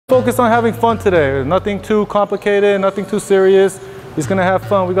Focus on having fun today. Nothing too complicated, nothing too serious. He's gonna have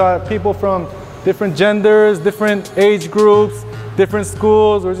fun. We got people from different genders, different age groups, different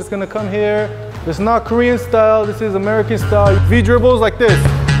schools. We're just gonna come here. It's not Korean style, this is American style. V dribbles like this.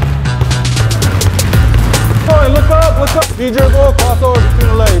 Oh, and look up. V dribble, crossover between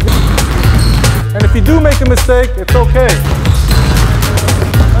the legs. And if you do make a mistake, it's okay.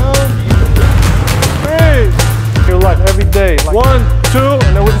 3. Your life every day. Like 1, 2,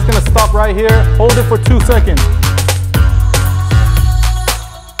 and then we're just gonna stop right here. Hold it for 2 seconds.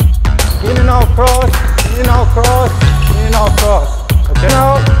 In and out cross, in and out cross, in and out cross. Okay,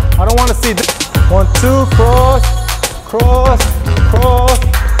 now I don't want to see this. 1, 2, cross, cross, cross,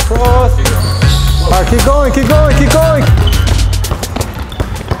 cross. All right, keep going, keep going, keep going.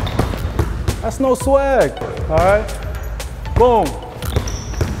 That's no swag. All right, boom.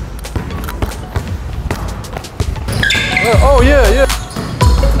 Oh yeah, yeah.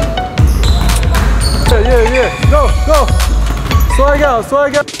 Yeah. Go. Swag out.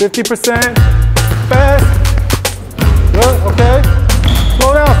 50%. Fast. Good, okay.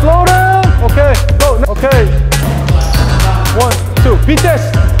 Slow down. Okay, go. Okay. 1, 2. Beat this.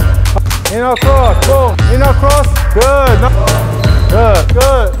 In out cross. Boom. In out cross. Good.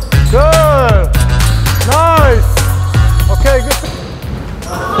 Good. Nice. Okay, good.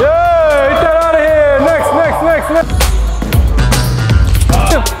 Yeah, get that out of here. Next.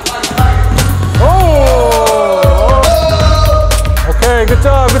 Oh. Okay, good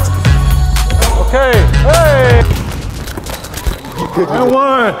job. Okay, hey. And 1.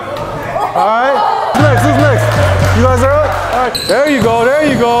 All right. Who's next? You guys are up? All right. There you go.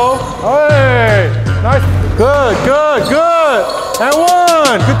 Hey. Nice. Good. And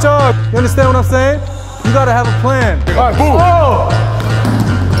 1. Good job. You understand what I'm saying? You gotta have a plan. All right, boom. Oh.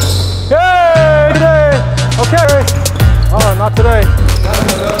 Yay, today. Okay. Oh, not today.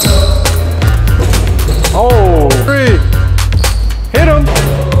 Oh. 3. Hit him.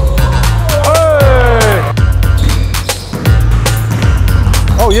 Hey.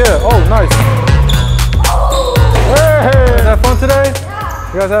 Oh yeah. Oh, nice. Hey. Have fun today?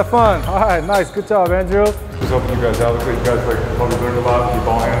 You guys have fun? All right, nice. Good job, Andrew. Just helping you guys out. Looks like you guys probably learned a lot from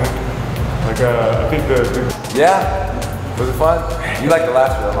ball handling. I think Yeah? Was it fun? You like the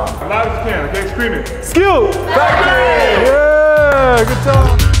last one, huh? As loud as you can, okay? Scream it. SKILLFACTORY! Yeah, good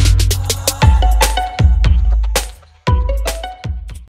job.